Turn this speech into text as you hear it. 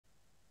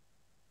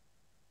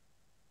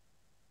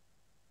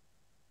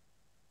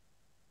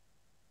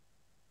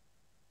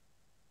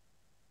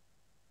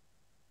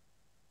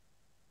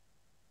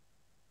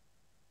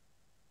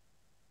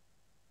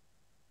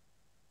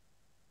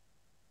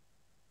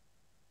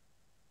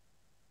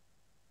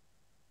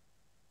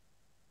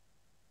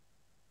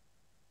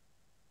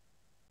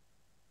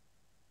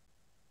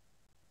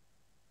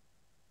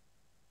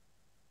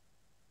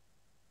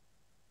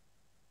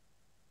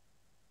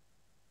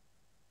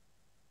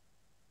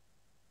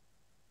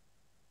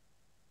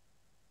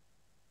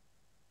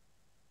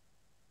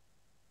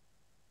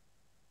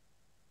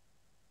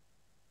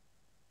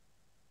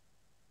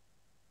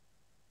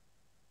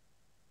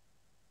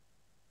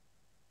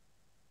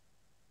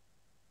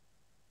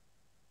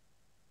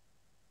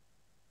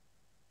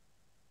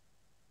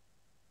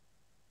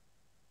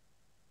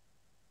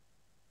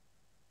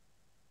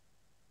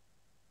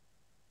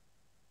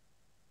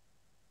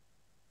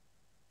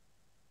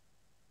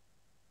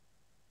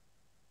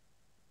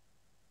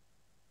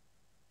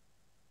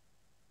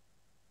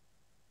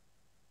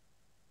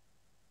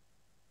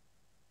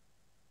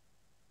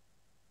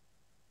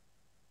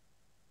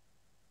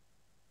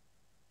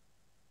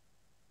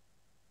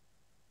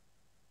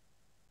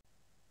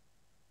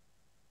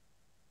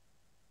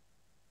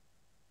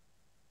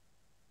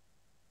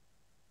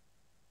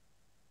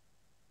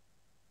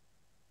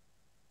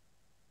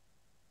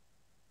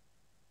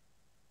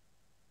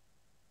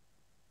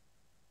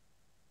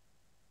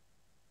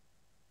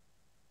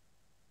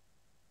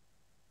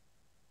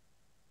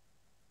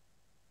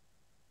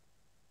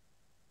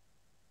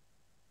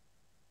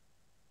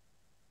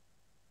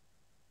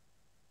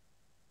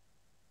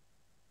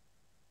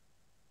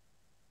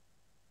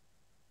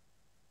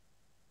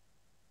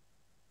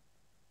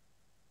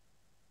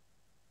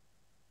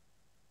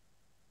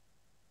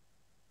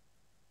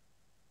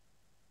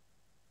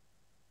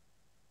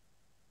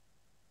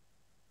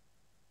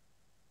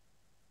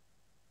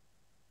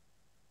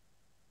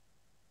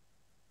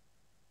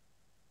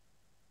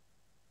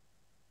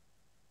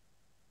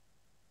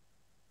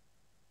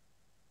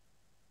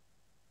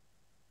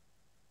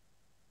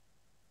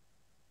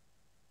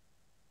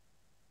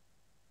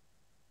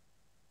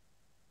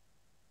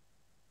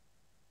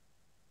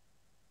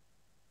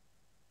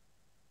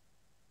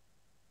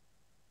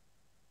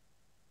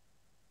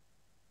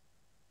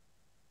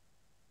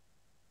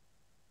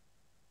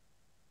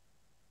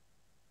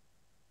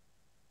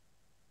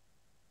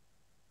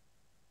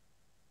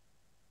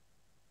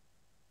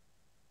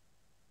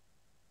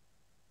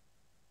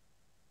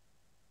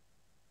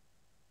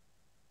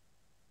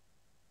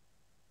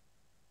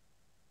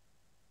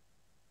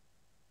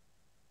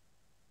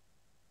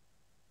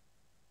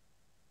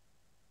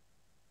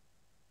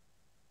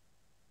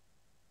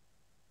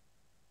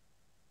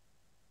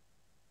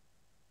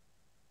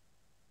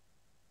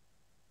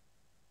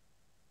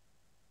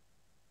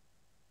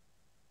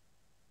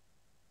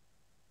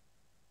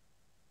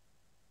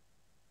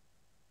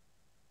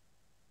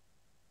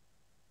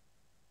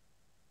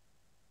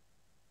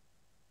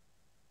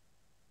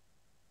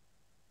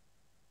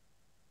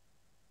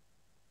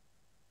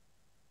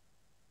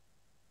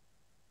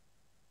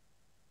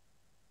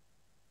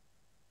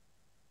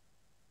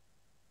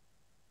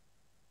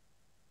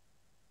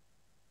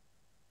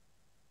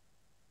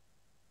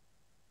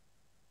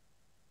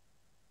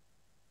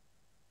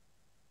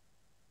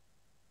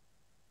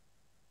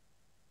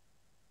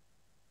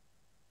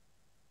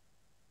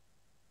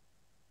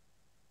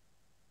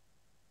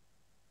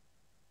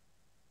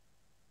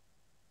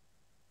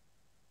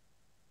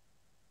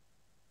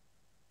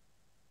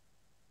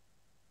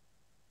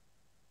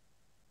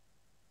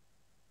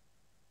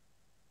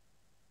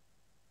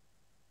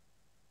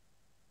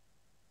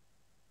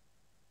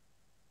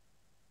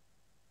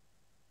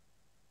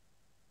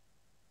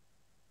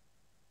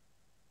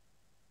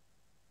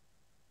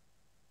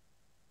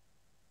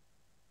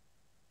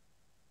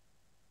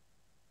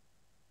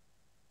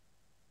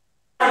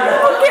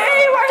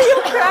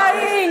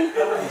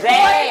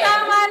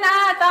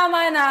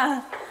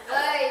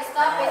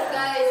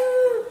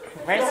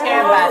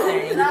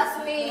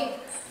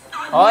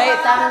Hoy,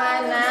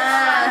 tama na.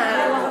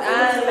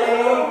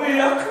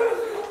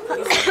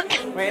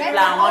 Wait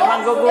lang, may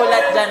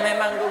manggugulat dyan, may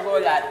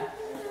manggugulat.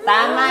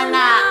 Tama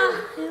na.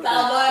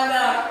 Tama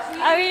na.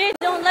 I really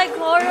don't like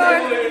horror.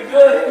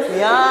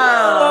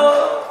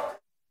 Yeah.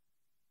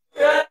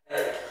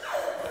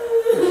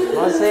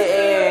 Kasi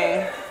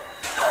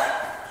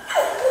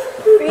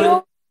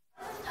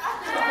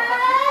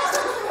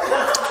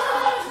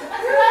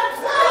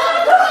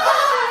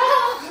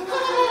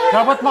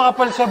Dapat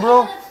makapal siya,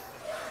 bro.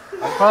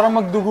 Para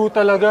magdugo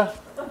talaga.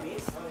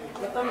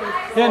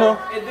 Yan o.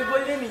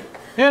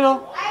 Yan o.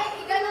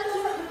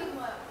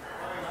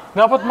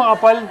 Dapat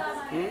makapal.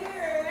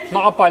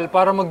 Makapal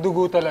para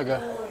magdugo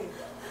talaga.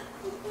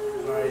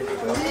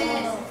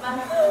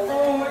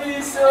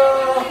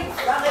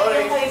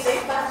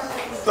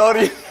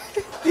 Sorry.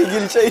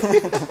 Tigil siya eh.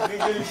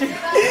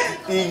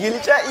 Tigil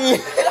siya eh.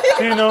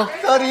 Sino?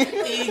 Sorry.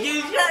 tigil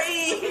siya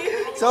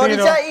Sorry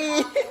Sino? siya eh.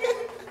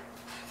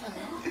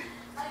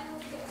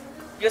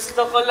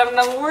 Gusto ko lang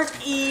ng work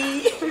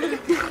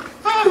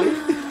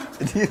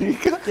Diri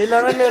ka.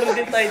 Kailangan meron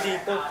din tayo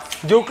dito.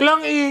 Joke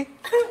lang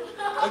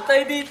Huwag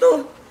tayo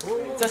dito.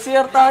 Sa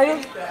CR tayo.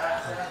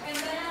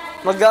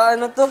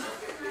 Mag-aano to?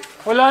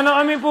 Wala na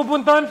kami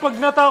pupuntahan pag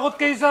natakot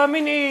kayo sa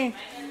amin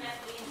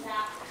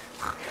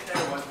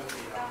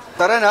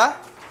Tara na.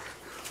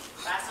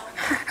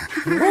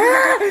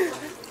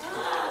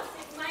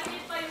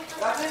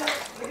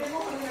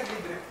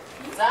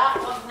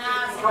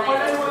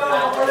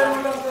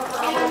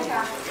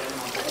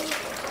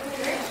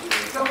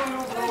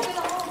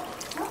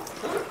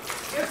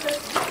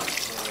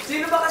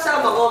 Sino ba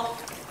kasama ko?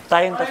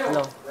 Tayong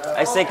tatlo.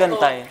 Ay, second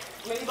tayo.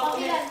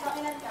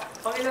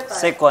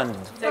 Second.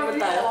 Second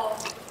tayo?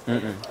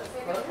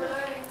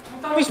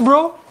 Tamis,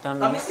 bro.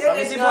 Tamis.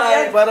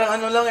 Parang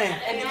ano lang eh.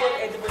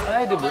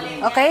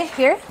 Okay,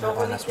 here?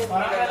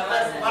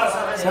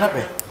 Sarap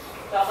eh.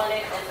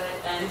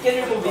 Can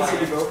you move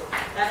easily, bro?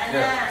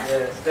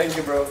 Yes. Thank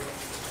you, bro.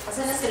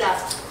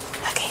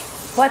 Okay.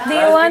 What do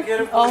you want?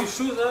 Oh,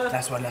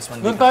 Last one.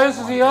 Doon tayo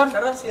sa CR.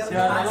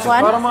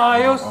 one? Para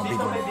maayos.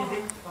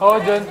 Oo,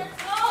 dyan.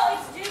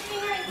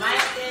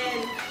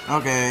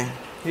 Okay.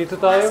 Dito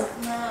tayo.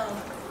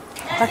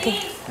 Okay.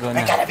 Go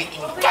na.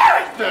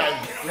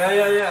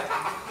 Yeah.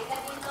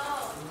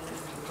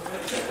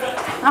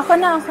 Ako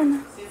na.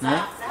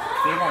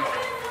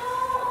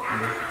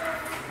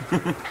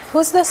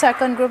 Who's the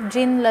second group?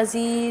 Jean,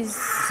 Laziz,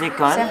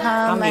 Second?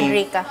 Saham, and Kami.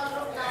 Rika.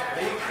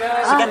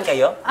 Second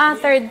kayo?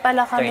 Third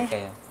pala kami. Third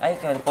kayo. Ay,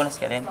 bonus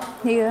ka rin.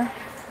 Yeah.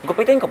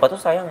 Gupitin ko pa to,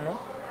 sayang, no?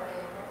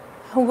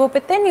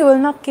 Hugupitin, you will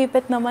not keep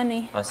it naman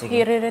eh. O, sige.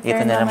 I-re-return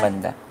Dito na lang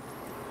naman. banda.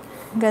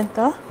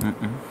 Ganto?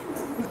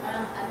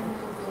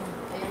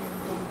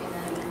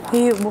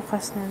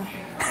 Bukas na lang.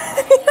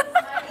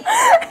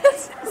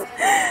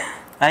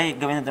 Ay,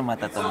 gawin natin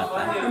mata to, mata.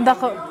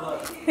 Dako.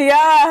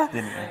 Yeah.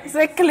 Din ba? It's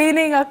like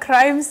cleaning a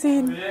crime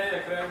scene.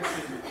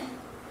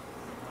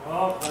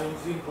 Oh, crime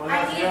scene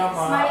pala siya,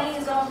 ma. Smiling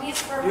zombies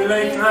for You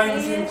like crime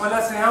scene pala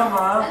siya,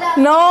 ma.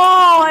 No,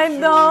 I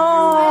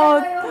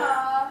don't.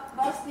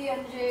 Basti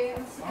and Jay,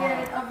 I'm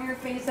scared of your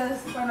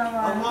faces pa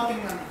naman.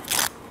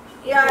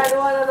 Yeah, I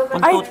don't wanna look at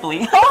Ang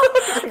tutoy.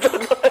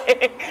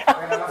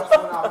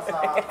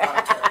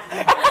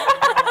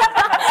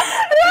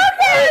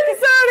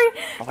 Sorry.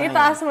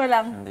 Itaas mo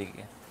lang. Hindi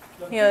ka.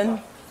 Yun.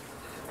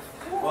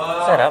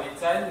 Sarap.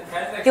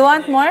 You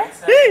want more?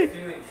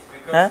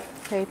 Ha?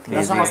 Wait.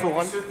 Nasa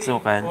masukan?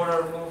 Sukan.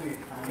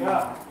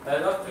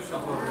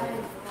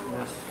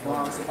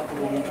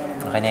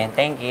 Okay na yun.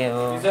 Thank you.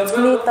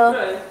 Dito.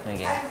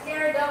 Okay.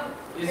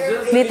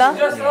 Dito?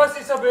 Just us,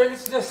 Isabel.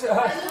 It's just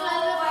us.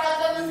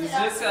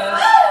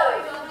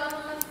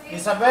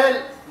 Isabel,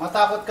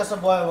 matakot ka sa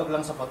buhay, wag lang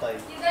sa patay.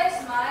 You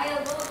guys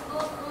smile, don't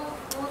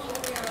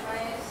open your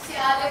eyes. Si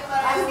Alec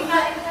parang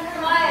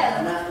smile.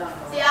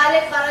 Si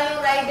Alec parang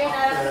yung rider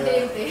na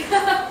aksidente.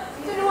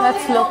 That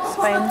looks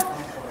fine.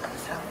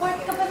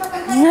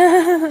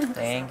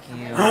 Thank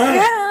you.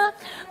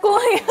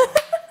 Kuya.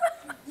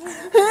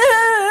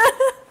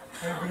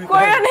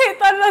 Kuya,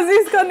 Nathan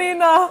Laziz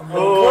kanina.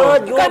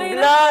 God, you have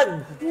blood!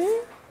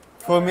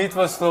 For me, it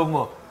was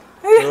slow-mo.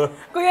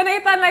 Kuya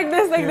Nathan, like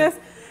this.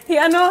 He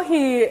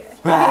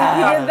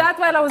did that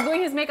while I was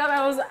doing his makeup.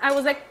 I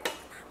was like,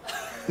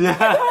 Yeah,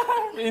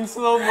 in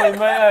slow-mo, in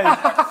my eyes.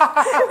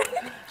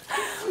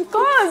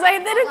 cause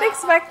I didn't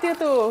expect you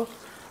to.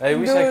 I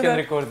wish I can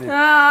record it.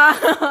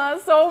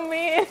 So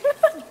mean.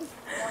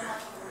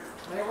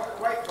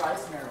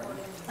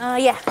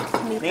 Yeah.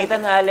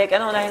 Nathan, Alec,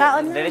 ano na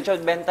Kaon yun? na. Diretso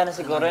benta na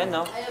siguro yun,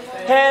 no?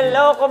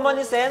 Hello,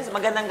 Kumunizens!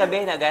 Magandang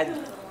gabi na agad.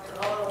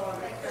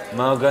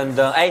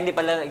 Magandang... Ay, hindi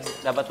pala.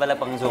 Dapat pala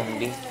pang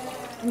zombie.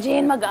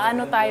 Jane,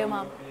 mag-ano tayo,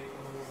 ma'am?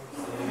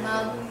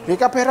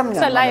 Rika, peram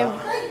Sa live.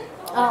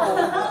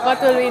 What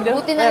will we do?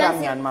 Peram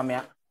yan,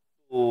 mamaya.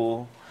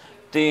 Oh,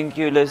 thank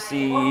you,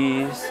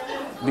 Lasis.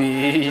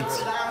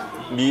 Beads.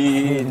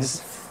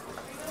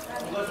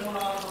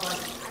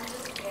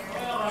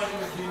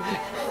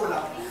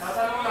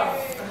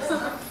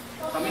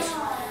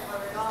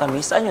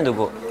 Tamis? Saan yung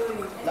dugo?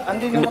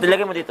 Andi naman.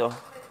 Ilagay mo dito.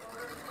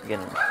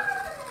 Ganun.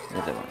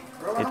 Dito pa.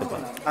 Dito pa.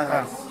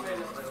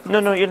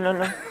 No, yun lang.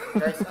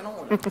 Guys, anong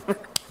ulam?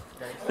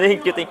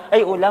 Thank you.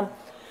 Ay, ulam.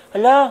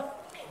 Hala.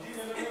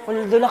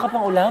 Dala ka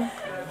pang ulam?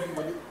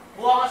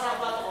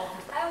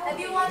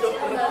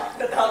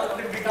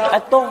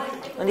 At to.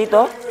 Nandito?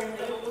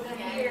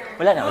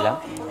 Wala na ulam?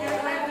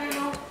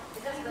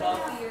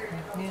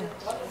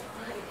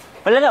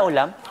 Wala na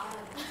ulam?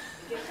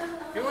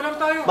 Yung ulam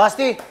tayo.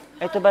 Basti,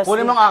 Ito ba?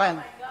 kunin mo ang akin.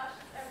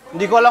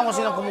 Hindi ko alam kung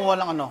sino kumuha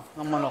ng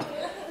ng manok.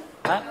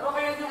 Ha?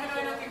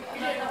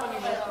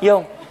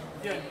 Yung.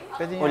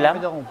 Pwede niyo, Ulam?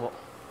 pwede akong po.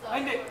 Ay,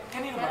 hindi.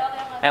 Kanino ba?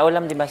 Ay,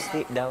 ulam di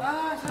Basti daw.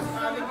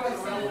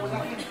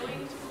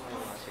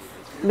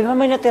 Di ba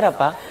may natira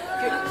pa?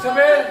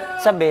 Isabel!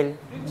 Sabel.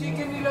 Yung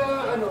chicken nila,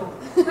 ano?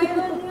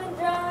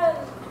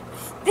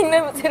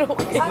 Tingnan mo si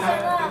Rocky.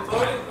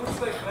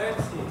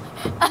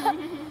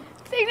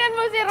 Tingnan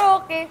mo si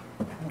Rocky.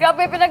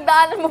 Grabe,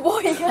 pinagdaanan mo, boy.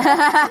 Okay nga,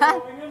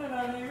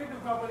 nananimid.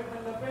 Nagpapalit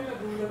ng lapel.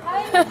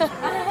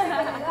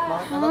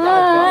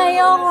 Nagulat.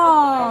 Ayoko.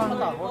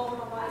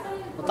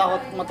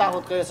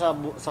 Matakot kayo sa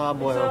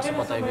buhay o sa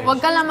patay guys. Huwag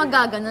ka lang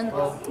magaganon.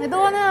 I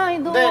don't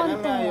Hindi, ano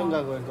yung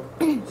gagawin ko?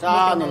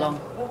 Sa ano lang.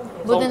 Sa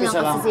Buti na umpisa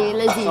lang. kasi si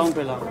Laziz. Sa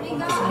umpisa lang.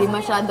 Hindi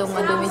masyadong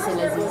madumi si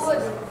Laziz.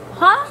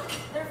 Huh?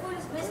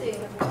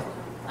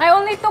 I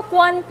only took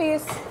one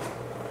piece.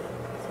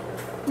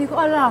 Hindi ko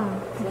alam.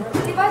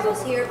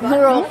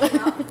 Rocky.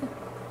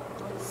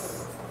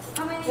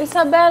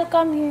 Isabel,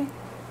 come here.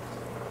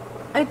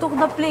 I took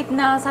the plate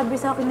na sabi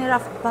sa akin ni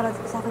Raf para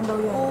sa akin daw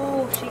yun.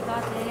 Oh, she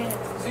got it.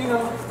 Sino?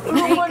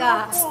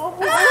 Rika.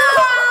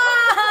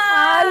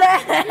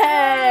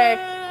 Alec!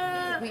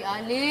 Uy,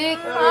 Alik.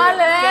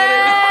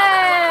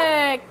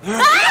 Alec!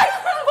 Ay!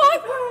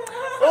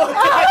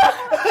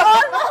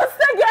 Almost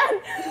again!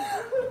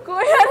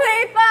 Kuya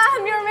Nathan,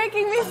 you're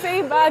making me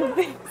say bad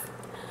things.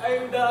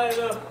 I'm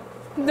the,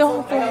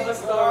 Don't.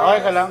 Okay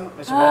ka lang.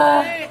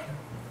 Isabel.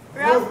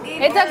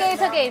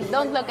 It's okay.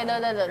 Don't look. Give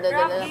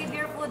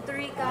your food to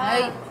Rika.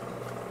 Ay,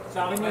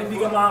 Sa akin yung hindi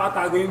ka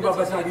makakatago yung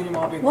babasagin yung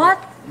mga pinto. What?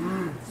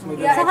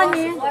 Yeah, Sa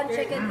kanya? one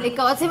chicken.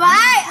 ikaw at si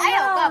Ay!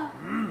 Ayaw, Kap!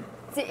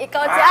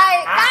 Ikaw at si Ay!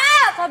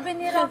 Kap! Sabi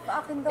ni Raf,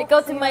 akin daw. Ikaw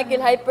si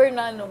Michael, hyper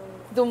na ano,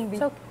 zombie.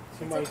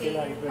 Si Michael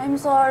Iver. I'm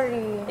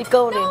sorry.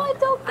 Ikaw rin.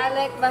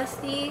 Alec,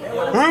 Basti.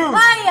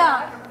 Kaya!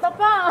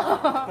 Papa!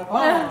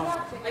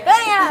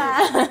 Kaya!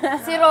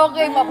 Si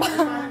Rocky,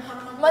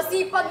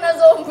 masipag na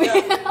zombie.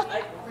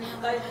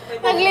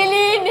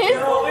 Naglilinis.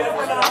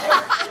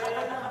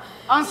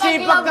 Ang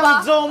sipag ng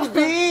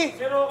zombie!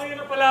 Si Rocky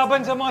yung napalaban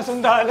sa mga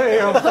sundalo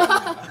eh. Oh.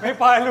 May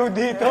palo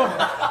dito.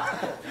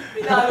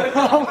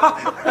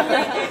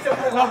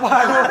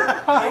 Napalo.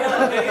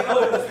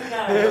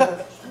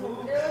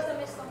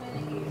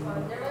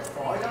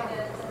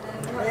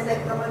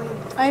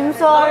 I'm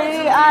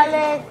sorry,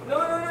 Alec. No,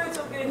 it's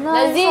okay. No,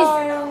 I'm Laziz.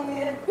 sorry.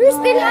 You're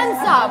still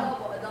handsome.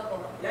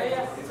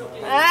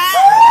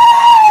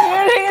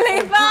 You're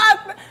really fat!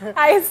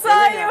 I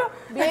saw you!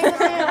 Bigay ko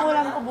sa'yo yung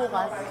ulam ko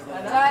bukas.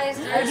 Guys,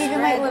 I'll give you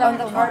my ulam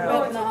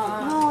tomorrow.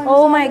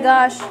 Oh my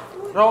gosh.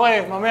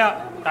 Rocky,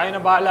 mamaya, tayo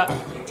na bahala.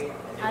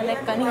 Alec,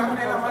 kanina.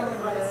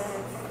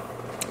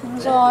 I'm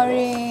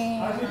sorry.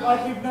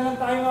 Pasip na lang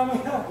tayo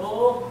mamaya.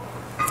 Oo.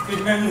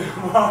 Tignan niyo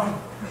naman.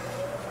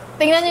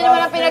 Tingnan niyo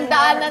naman ang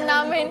pinagdaanan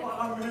namin.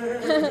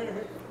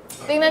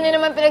 Tingnan niyo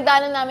naman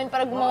pinagdaanan namin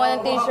para gumawa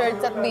ng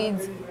t-shirts at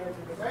beads.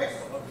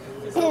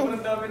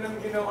 Sobrang dami ng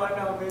ginawa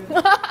namin.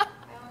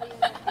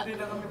 Hindi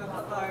na kami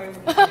nakakain.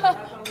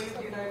 Ang mga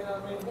kinain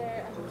namin.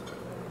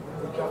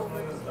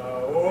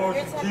 Oh,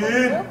 si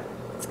Jean!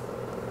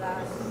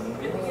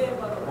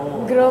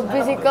 Grabe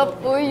si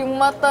Kapoy, yung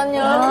mata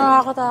niya.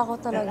 Nakakatakot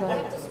talaga.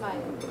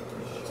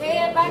 Jay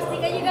and Basti,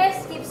 can you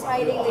guys keep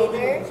smiling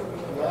later?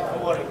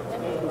 Don't worry.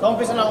 Sa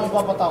umpisa lang akong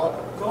papatakot.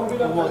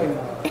 Bubuhatin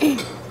mo.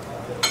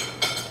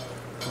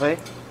 Okay?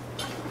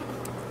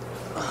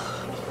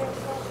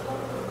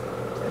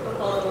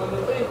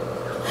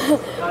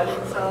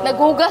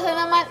 Naghugas na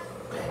naman.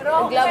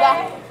 Naglaba.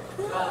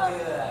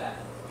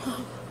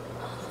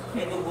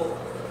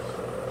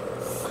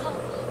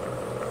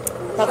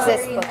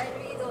 Successful. I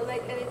really don't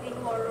like anything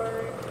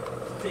horror.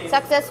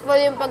 Successful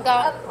yung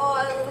pagka...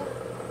 All.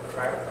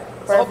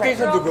 Okay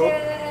sa dugo?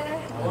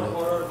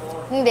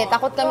 Hindi,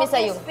 takot kami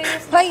sa'yo.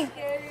 Hay!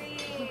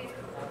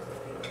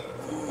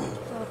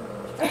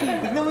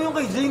 Tignan mo yung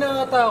kay Jay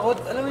nakakatakot.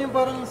 Alam mo yung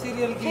parang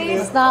serial killer.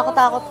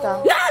 Nakakatakot ka.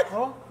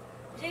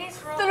 Jay's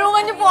wrong.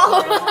 Tulungan niyo po ako.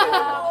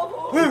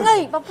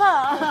 Ay, papa!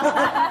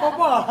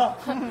 Papa!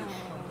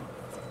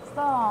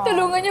 Stop.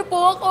 Tulungan niyo po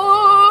ako.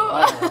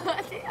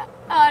 Si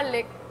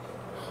Alec.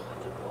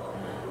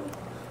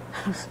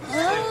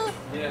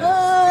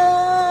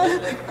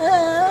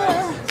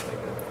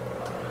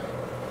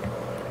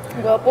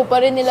 Gwapo pa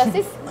rin nila,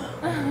 sis.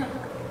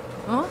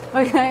 Huh?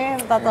 Okay,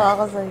 tatawa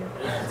ako sa'yo.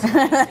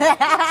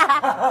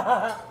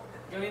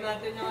 Gawin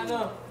natin yung ano,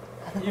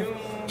 yung...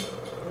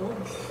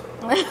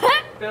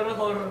 Pero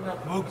horror na.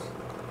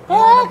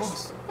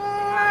 Bugs.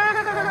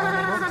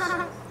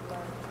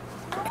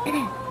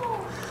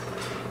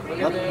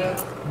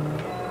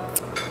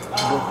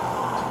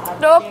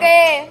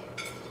 Roque!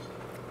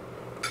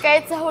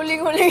 Kahit sa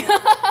huling-huling,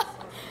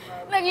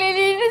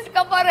 naglilinis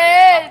ka pa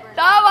rin.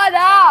 Tama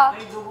na!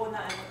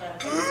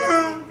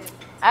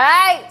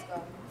 Ay!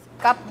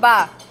 Kap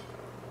ba?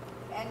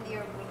 And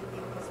your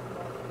breathing is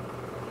more.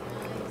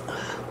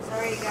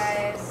 Sorry,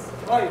 guys.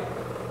 Hoy!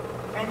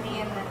 I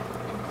mean,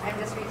 I'm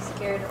just really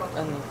scared of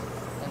it.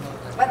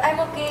 But I'm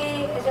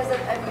okay. It's just that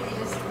I'm really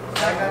just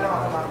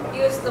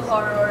used to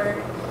horror.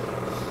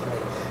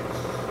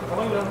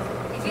 Okay lang.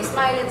 If you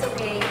smile, it's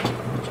okay.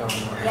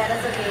 Yeah,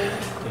 that's okay.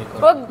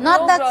 Wag,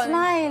 Not no, that Ron.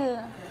 smile.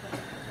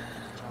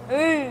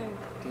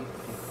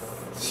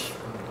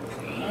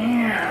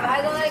 I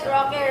don't like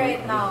Rocky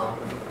right now.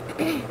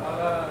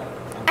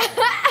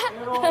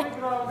 Pero okay,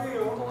 grabe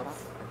oh.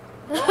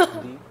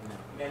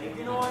 Galing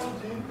ginawa ni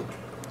Jin.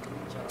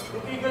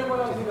 Itigil mo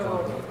lang sila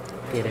Rocky.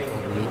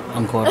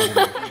 Ang koro.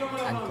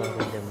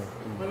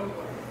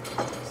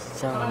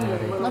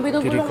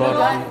 Nabidong-bulong ko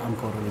yan. Ang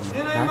koro din.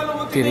 Yan na yung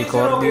malungkot si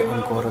Tirikordi Rocky,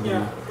 ang koro din.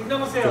 Tignan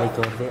mo siya.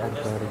 Tirikordi ang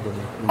koro din.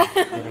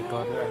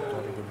 Tirikordi ang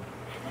koro din.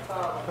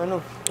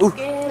 Ano?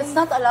 It's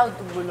not allowed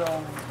to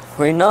bulong.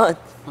 We're not.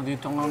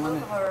 Dito nga nga.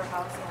 Horror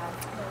house, yeah.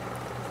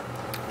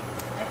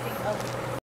 I think